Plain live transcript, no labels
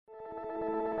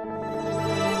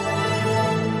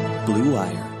Blue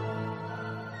Wire.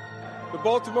 The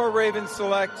Baltimore Ravens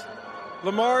select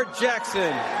Lamar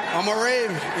Jackson. I'm a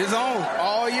Raven. It's on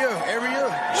all year, every year.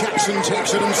 Jackson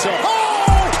takes it himself.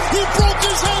 Oh! He broke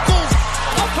his ankles!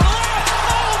 Up for that!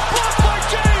 Oh, blocked by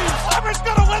James! Auburn's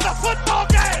gonna win the football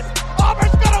game!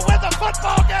 Auburn's gonna win the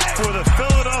football game! For the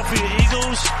Philadelphia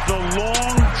Eagles, the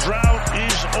long drought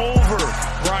is over.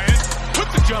 Bryant with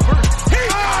the jumper.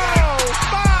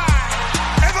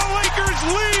 And the Lakers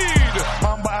lead!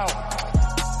 Mamba out.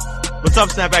 What's up,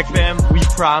 Snapback fam? We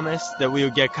promised that we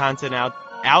would get content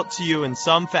out to you in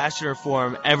some fashion or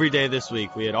form every day this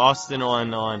week. We had Austin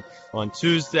on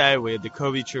Tuesday. We had the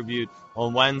Kobe tribute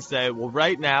on Wednesday. Well,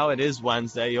 right now it is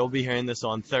Wednesday. You'll be hearing this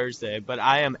on Thursday. But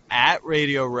I am at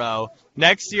Radio Row.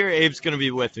 Next year, Abe's going to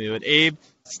be with me. But Abe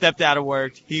stepped out of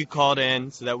work. He called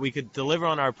in so that we could deliver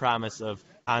on our promise of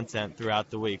content throughout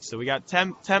the week. So we got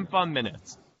 10 fun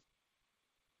minutes.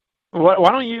 Why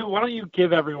don't you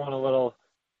give everyone a little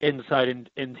insight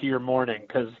into your morning?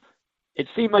 Because it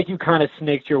seemed like you kind of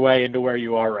snaked your way into where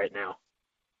you are right now.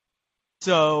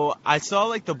 So I saw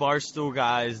like the Barstool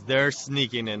guys, they're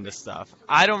sneaking into stuff.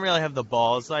 I don't really have the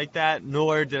balls like that,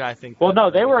 nor did I think. Well,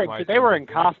 no, they were in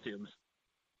costumes.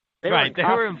 They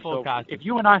were in full costumes. If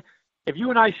you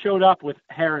and I showed up with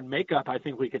hair and makeup, I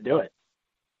think we could do it.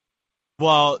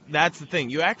 Well, that's the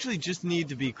thing. You actually just need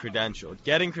to be credentialed.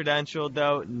 Getting credentialed,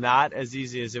 though, not as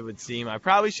easy as it would seem. I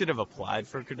probably should have applied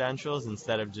for credentials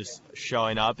instead of just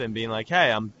showing up and being like,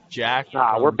 hey, I'm Jack.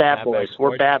 Nah, we're bad boys.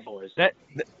 We're bad boys.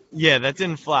 Yeah, that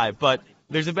didn't fly. But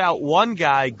there's about one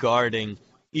guy guarding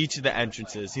each of the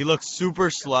entrances. He looks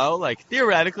super slow. Like,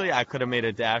 theoretically, I could have made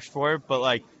a dash for it, but,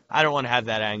 like, I don't want to have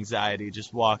that anxiety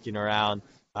just walking around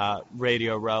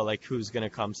Radio Row, like who's going to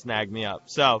come snag me up.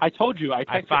 So I told you, I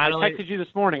texted you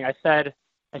this morning. I said,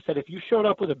 if you showed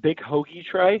up with a big hoagie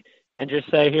tray and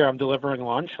just say, here, I'm delivering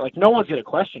lunch, like no one's going to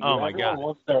question you. Oh, my God.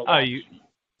 Wants their lunch.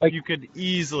 You could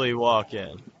easily walk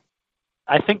in.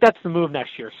 I think that's the move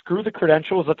next year. Screw the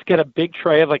credentials. Let's get a big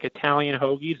tray of like Italian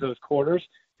hoagies, those quarters,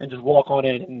 and just walk on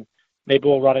in. And maybe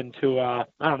we'll run into, I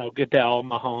don't know, Goodell,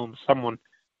 Mahomes, someone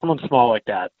small like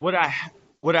that. What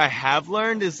I have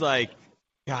learned is like,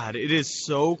 God, it is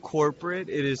so corporate.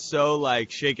 It is so like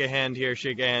shake a hand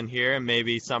here, and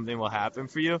maybe something will happen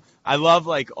for you. I love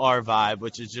like our vibe,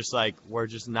 which is just like we're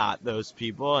just not those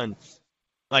people. And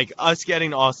like us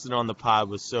getting Austin on the pod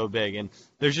was so big. And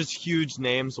there's just huge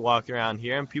names walking around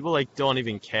here, and people like don't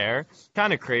even care.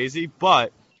 Kind of crazy.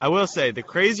 But I will say the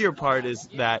crazier part is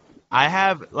that I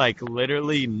have like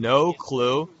literally no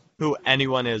clue who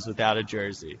anyone is without a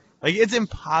jersey. Like it's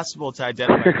impossible to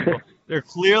identify people. They're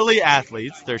clearly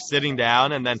athletes. They're sitting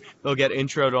down, and then they'll get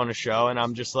introed on a show, and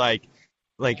I'm just like,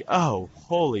 oh,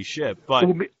 holy shit. But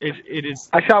it is.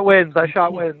 I shot wins.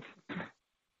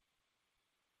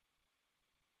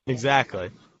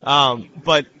 Exactly.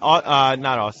 But not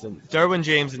Austin. Derwin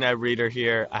James and Ed Reed are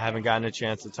here. I haven't gotten a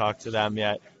chance to talk to them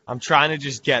yet. I'm trying to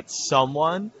just get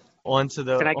someone onto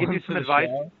the. Can I give you some advice?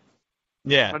 Show.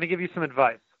 Yeah. Let me give you some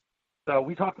advice. So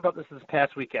we talked about this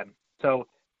past weekend. So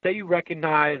say you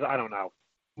recognize, I don't know,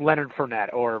 Leonard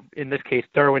Fournette, or in this case,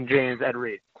 Derwin James, Ed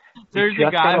Reed. There's a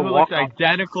guy who looks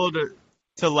identical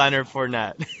to Leonard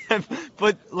Fournette.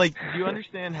 But, like, do you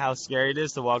understand how scary it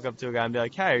is to walk up to a guy and be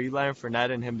like, hey, are you Leonard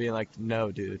Fournette? And him being like,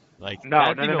 no, dude. Like, no.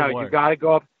 You got to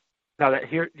go up. No,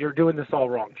 you're doing this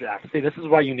all wrong, Jack. See, this is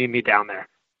why you need me down there.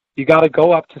 You got to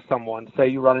go up to someone. Say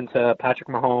you run into Patrick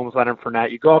Mahomes, Leonard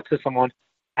Fournette. You go up to someone,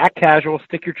 act casual,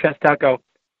 stick your chest out, go,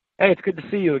 hey, it's good to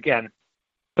see you again.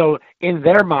 So in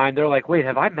their mind, they're like, wait,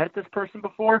 have I met this person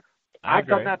before? I've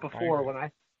done that before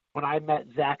when I met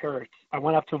Zach Ertz. I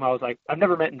went up to him. I was like, I've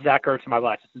never met Zach Ertz in my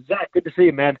life. I said, Zach, good to see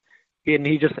you, man. And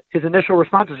his initial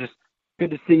response was just,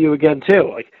 good to see you again, too.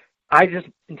 Like, I just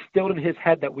instilled in his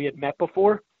head that we had met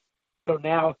before. So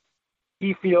now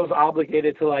he feels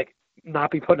obligated to, like,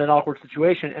 not be put in an awkward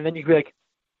situation. And then you can be like,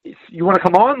 you want to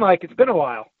come on? Like, it's been a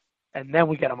while. And then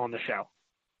we get him on the show.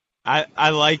 I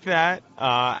like that,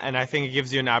 and I think it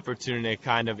gives you an opportunity to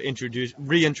kind of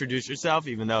reintroduce yourself,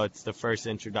 even though it's the first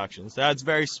introduction. So that's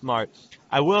very smart.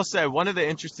 I will say one of the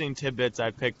interesting tidbits I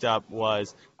picked up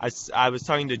was I was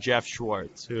talking to Jeff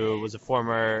Schwartz, who was a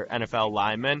former NFL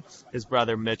lineman. His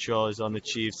brother Mitchell is on the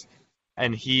Chiefs,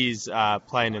 and he's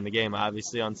playing in the game,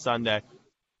 obviously, on Sunday.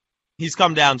 He's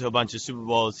come down to a bunch of Super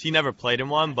Bowls. He never played in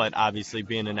one, but obviously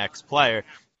being an ex-player,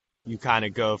 you kind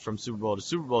of go from Super Bowl to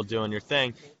Super Bowl doing your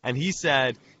thing. And he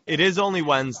said, it is only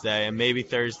Wednesday, and maybe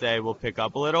Thursday will pick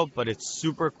up a little, but it's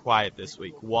super quiet this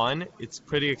week. One, it's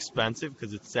pretty expensive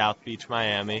because it's South Beach,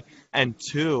 Miami. And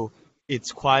two,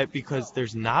 it's quiet because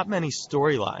there's not many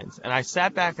storylines. And I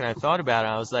sat back and I thought about it,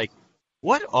 and I was like,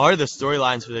 what are the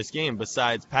storylines for this game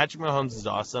besides Patrick Mahomes is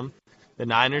awesome, the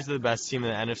Niners are the best team in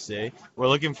the NFC, we're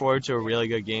looking forward to a really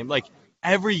good game. Like,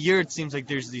 every year it seems like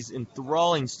there's these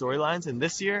enthralling storylines, and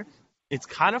this year it's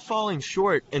kind of falling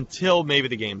short until maybe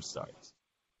the game starts.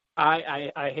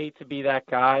 I hate to be that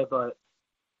guy, but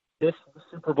this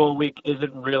Super Bowl week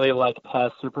isn't really like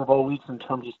past Super Bowl weeks in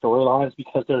terms of storylines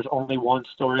because there's only one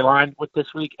storyline with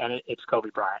this week, and it's Kobe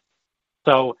Bryant.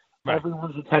 So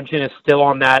everyone's attention is still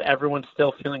on that. Everyone's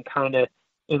still feeling kind of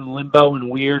in limbo and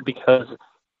weird because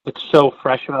it's so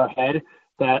fresh in our head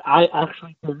that I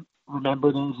actually didn't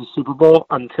remember there was a Super Bowl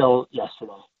until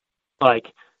yesterday.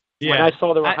 Like, when I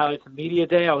saw there were highlights of Media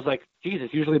Day, I was like, Jesus,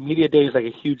 usually Media Day is like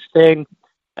a huge thing,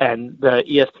 and the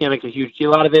ESPN makes a huge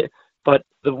deal out of it. But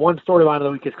the one storyline of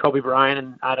the week is Kobe Bryant,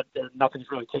 and nothing's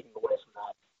really taken away from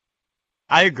that.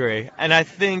 I agree. And I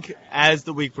think as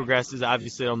the week progresses,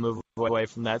 obviously it'll move away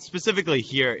from that, specifically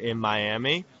here in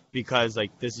Miami, because,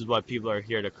 like, this is what people are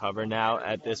here to cover now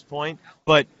at this point.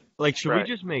 But, like, should we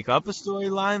just make up a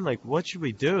storyline? Like, what should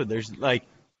we do? There's, like,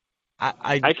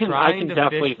 I can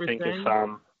definitely think of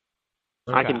some.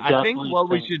 Okay. I think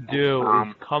what we should do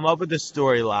is come up with a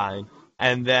storyline,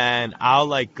 and then I'll,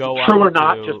 like, go on. True or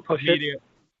not, just push it.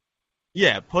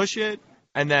 Yeah, push it,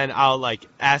 and then I'll, like,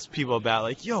 ask people about,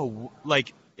 like, yo,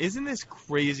 like, isn't this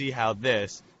crazy how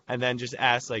this? And then just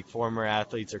ask, like, former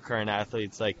athletes or current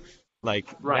athletes, like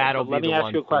that'll be the one. Let me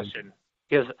ask you a question,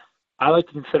 because I like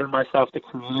to consider myself the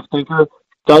creative thinker.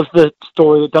 Does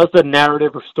the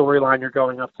narrative or storyline you're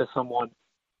going up to someone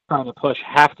trying to push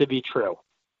have to be true?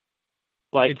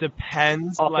 Like, it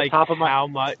depends, like, how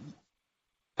much.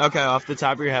 Okay, off the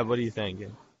top of your head, what are you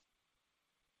thinking?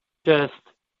 Just,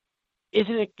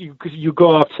 isn't it, because you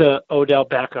go up to Odell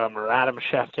Beckham or Adam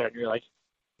Schefter and you're like,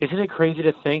 isn't it crazy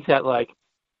to think that, like,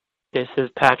 this is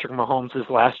Patrick Mahomes'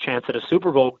 last chance at a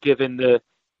Super Bowl given the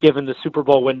Super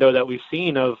Bowl window that we've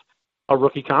seen of a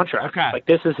rookie contract? Okay. Like,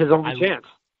 this is his only chance.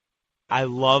 I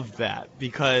love that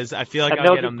because I feel like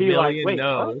I'll get a million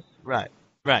no's. Right.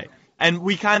 And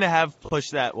we kind of have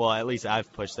pushed that, well, at least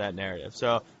I've pushed that narrative.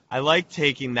 So I like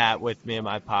taking that with me in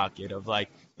my pocket of, like,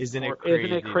 isn't it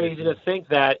crazy to think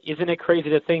that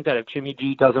if Jimmy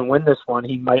G doesn't win this one,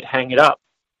 he might hang it up?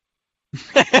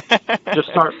 Just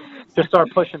start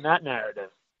pushing that narrative.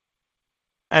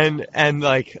 And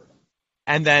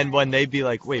then when they be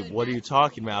like, wait, what are you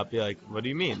talking about? I'll be like, what do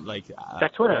you mean? Like,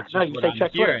 check Twitter. No, you say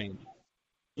check Twitter.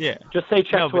 Yeah. Just say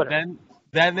check Twitter. But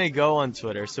then they go on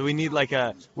Twitter. So we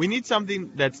need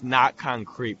something that's not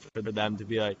concrete for them to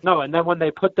be like. No, and then when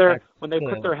they put their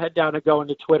head down and go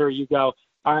into Twitter, you go,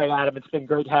 all right, Adam, it's been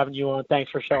great having you on.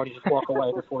 Thanks for showing. You just walk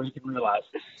away before you can realize.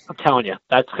 I'm telling you,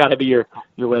 that's got to be your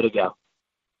way to go.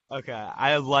 Okay,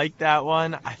 I like that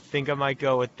one. I think I might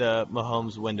go with the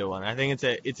Mahomes window one. I think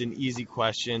it's an easy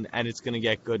question, and it's going to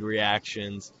get good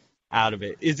reactions out of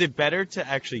it. Is it better to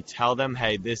actually tell them,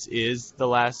 hey, this is the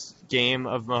last game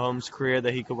of Mahomes' career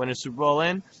that he could win a Super Bowl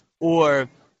in? Or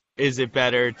is it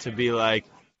better to be like,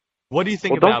 what do you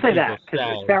think about people? Don't say that,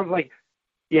 because it sounds like,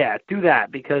 yeah, do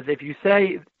that, because if you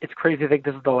say it's crazy to think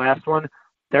this is the last one,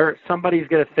 somebody's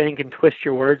going to think and twist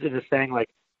your words into saying, like,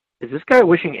 is this guy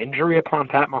wishing injury upon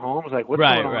Pat Mahomes? Like, what's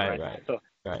going on right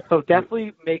now? So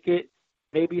definitely make it,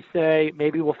 maybe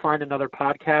we'll find another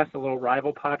podcast, a little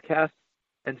rival podcast,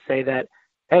 and say that,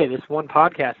 hey, this one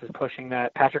podcast is pushing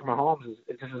that Patrick Mahomes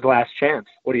is his last chance.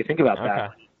 What do you think about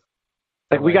that?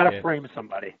 Like, we got to frame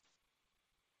somebody.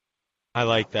 I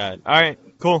like that. All right,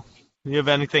 cool. You have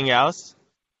anything else?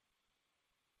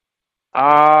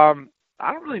 I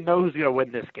don't really know who's going to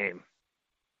win this game.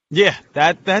 Yeah,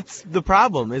 that's the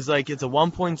problem. Is like it's a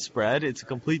 1-point spread. It's a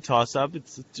complete toss-up.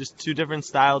 It's just two different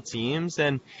style teams,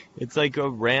 and it's like a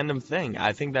random thing.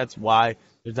 I think that's why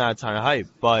there's not a ton of hype.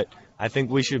 But I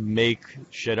think we should make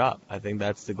shit up. I think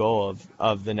that's the goal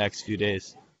of the next few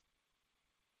days.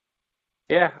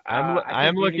 Yeah, I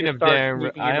am looking at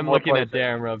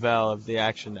Darren Rovell of the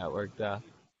Action Network, though.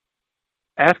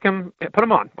 Ask him. Put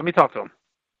him on. Let me talk to him.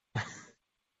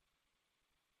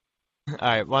 All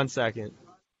right, 1 second.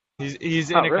 He's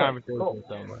in a conversation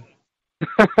somewhere.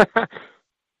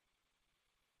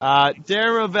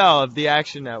 Darren Rovell of the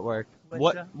Action Network.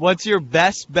 What's your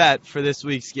best bet for this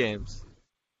week's games?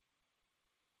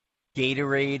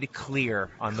 Gatorade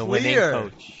Clear on the winning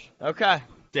coach. Okay.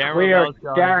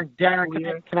 Darren,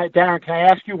 can I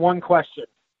ask you one question?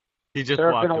 He just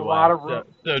there walked have been a away, lot of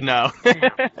so no.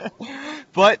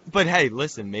 but hey,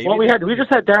 listen, maybe. Well, we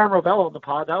just had Darren Rovell on the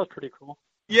pod. That was pretty cool.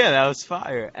 Yeah, that was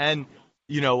fire. And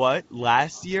you know what?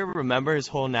 Last year, remember his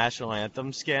whole national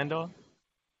anthem scandal?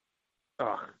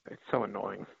 Oh, it's so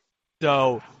annoying.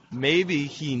 So maybe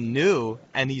he knew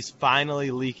and he's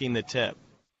finally leaking the tip.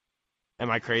 Am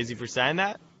I crazy for saying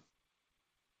that?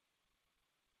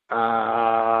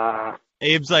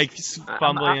 Abe's like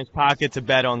fumbling in his pocket to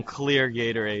bet on clear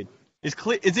Gatorade. Is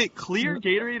it clear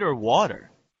Gatorade or water?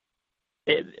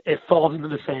 It falls into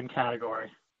the same category.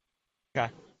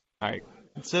 Okay. All right.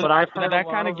 So but I've heard that a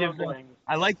lot kind of of gives rumblings.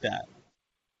 I like that.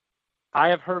 I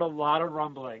have heard a lot of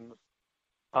rumblings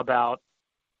about,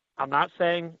 I'm not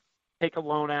saying take a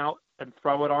loan out and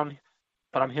throw it on,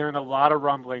 but I'm hearing a lot of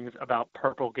rumblings about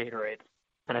purple Gatorade.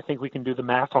 And I think we can do the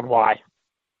math on why.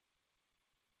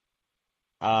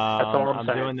 That's all I'm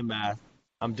saying.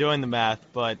 doing the math,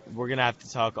 but we're going to have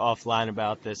to talk offline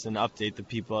about this and update the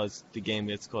people as the game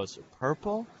gets closer.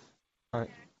 Purple? All right.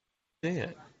 See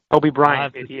it. Kobe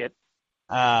Bryant, idiot.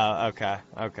 Okay.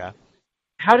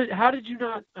 How did you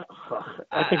not?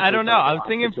 I don't know. I'm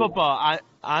thinking football.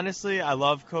 Honestly, I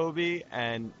love Kobe,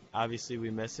 and obviously we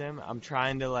miss him. I'm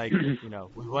trying to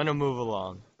we want to move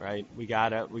along, right? We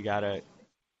gotta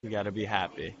be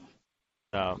happy.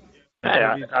 So.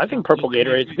 I think purple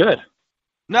Gatorade's good.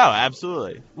 No,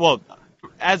 absolutely. Well,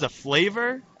 as a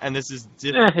flavor, and this is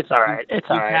different. It's all right. It's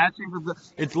all right.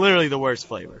 It's literally the worst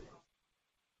flavor.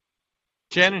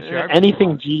 Shannon Sharp.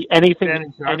 Anything G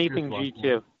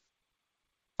too.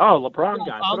 Oh, LeBron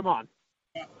guy, put him on.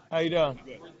 How you doing?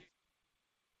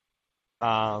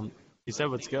 He said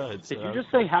what's good. Did you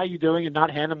just say how you doing and not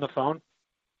hand him the phone?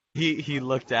 He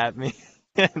looked at me.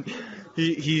 And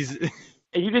he's.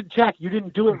 And you didn't check. You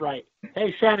didn't do it right.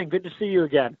 Hey, Shannon, good to see you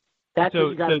again. That's what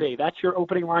you got to be. That's your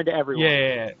opening line to everyone.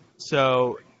 Yeah.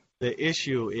 So the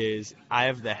issue is I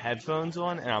have the headphones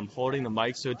on and I'm holding the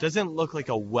mic, so it doesn't look like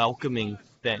a welcoming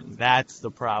thing. That's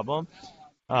the problem.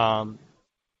 But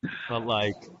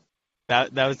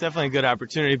that was definitely a good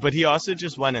opportunity. But he also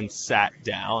just went and sat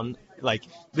down.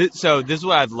 So this is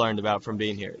what I've learned about from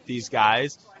being here. These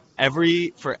guys,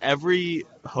 for every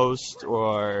host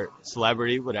or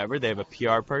celebrity, whatever, they have a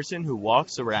PR person who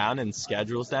walks around and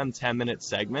schedules them 10-minute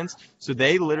segments. So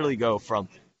they literally go from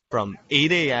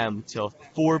 8 a.m. till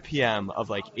 4 p.m. of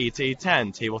 8 to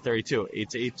 8:10, table 32, 8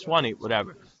 to 8:20,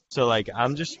 whatever. So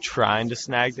I'm just trying to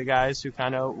snag the guys who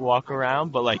kind of walk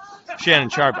around. But Shannon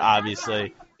Sharp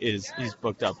obviously he's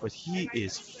booked up, but he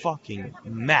is fucking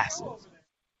massive.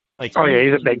 He's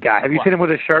a big guy. Have you seen him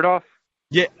with his shirt off?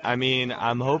 Yeah, I mean,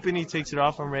 I'm hoping he takes it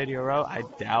off on Radio Row. I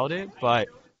doubt it, but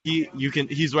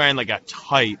he's wearing a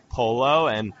tight polo,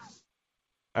 and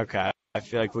okay, I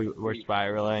feel like we're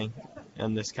spiraling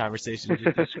in this conversation,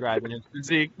 just describing his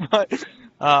physique. But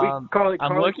I'm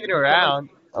looking around.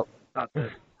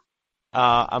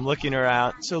 I'm looking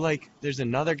around. So there's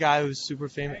another guy who's super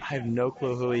famous. I have no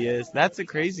clue who he is. That's the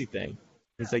crazy thing.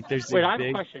 It's there's. Wait, I have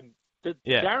a question.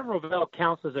 Darren Rovell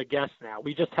counts as a guest now.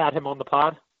 We just had him on the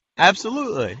pod.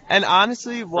 Absolutely. And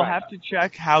honestly, we'll have to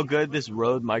check how good this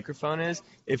Rode microphone is.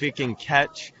 If it can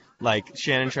catch,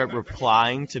 Shannon Sharp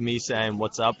replying to me saying,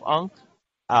 "What's up, Unc?"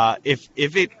 If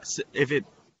it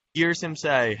hears him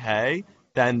say, "Hey,"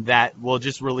 then that we'll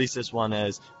just release this one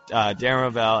as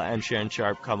Darren Rovell and Shannon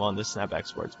Sharp come on the Snapback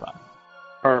Sports Pod.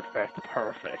 Perfect.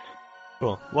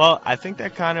 Cool. Well, I think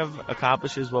that kind of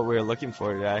accomplishes what we were looking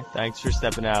for today. Thanks for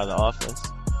stepping out of the office.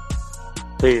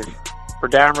 Please. For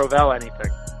Darren Rovell,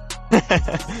 anything. All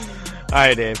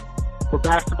right, Dave. We're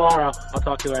back tomorrow. I'll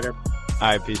talk to you later. All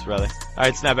right, peace, brother. All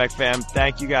right, Snapback fam,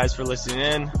 thank you guys for listening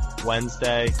in.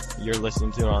 Wednesday, you're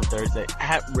listening to it on Thursday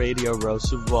at Radio Row,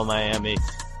 Super Bowl Miami.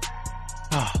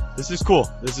 This is cool.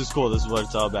 This is what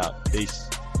it's all about. Peace.